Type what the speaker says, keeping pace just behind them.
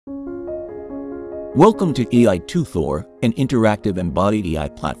Welcome to AI2-THOR, an interactive embodied AI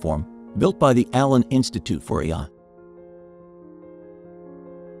platform built by the Allen Institute for AI.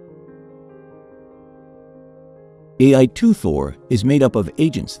 AI2-THOR is made up of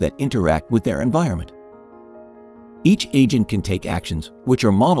agents that interact with their environment. Each agent can take actions which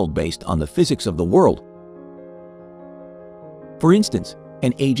are modeled based on the physics of the world. For instance,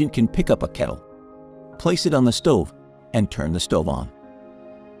 an agent can pick up a kettle, place it on the stove, and turn the stove on.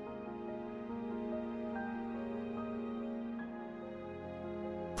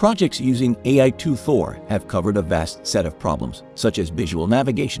 Projects using AI2-THOR have covered a vast set of problems, such as visual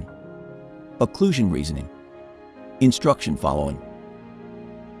navigation, occlusion reasoning, instruction following,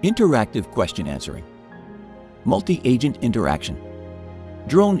 interactive question answering, multi-agent interaction,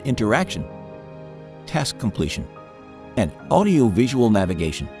 drone interaction, task completion, and audio-visual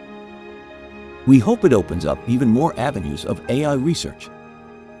navigation. We hope it opens up even more avenues of AI research.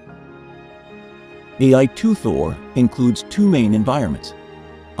 AI2-THOR includes two main environments,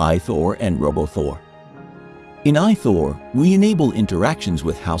 AI2-THOR and RoboThor. In AI2-THOR, we enable interactions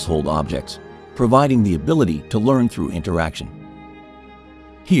with household objects, providing the ability to learn through interaction.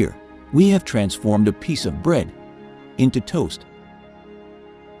 Here, we have transformed a piece of bread into toast.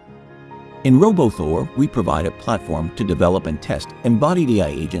 In RoboThor, we provide a platform to develop and test embodied AI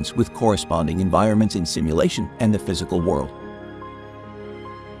agents with corresponding environments in simulation and the physical world.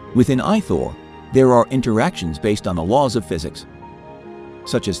 Within AI2-THOR, there are interactions based on the laws of physics,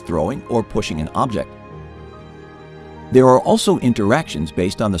 such as throwing or pushing an object. There are also interactions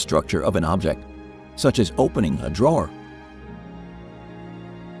based on the structure of an object, such as opening a drawer.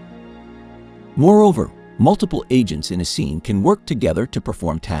 Moreover, multiple agents in a scene can work together to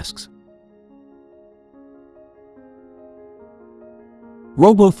perform tasks.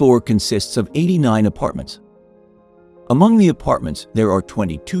 RoboThor consists of 89 apartments. Among the apartments, there are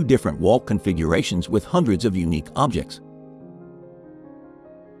 22 different wall configurations with hundreds of unique objects.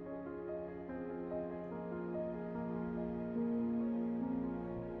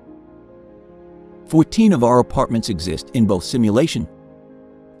 Fourteen of our apartments exist in both simulation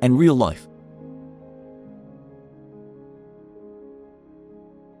and real life.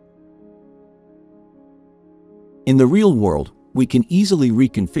 In the real world, we can easily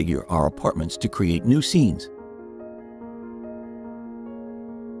reconfigure our apartments to create new scenes.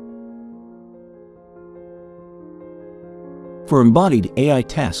 For embodied AI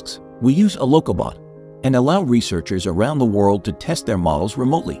tasks, we use a Locobot and allow researchers around the world to test their models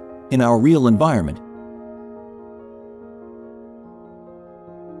remotely in our real environment.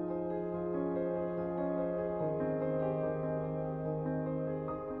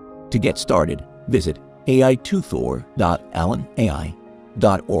 To get started, visit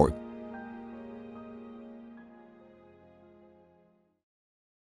AI2-THOR.allenai.org.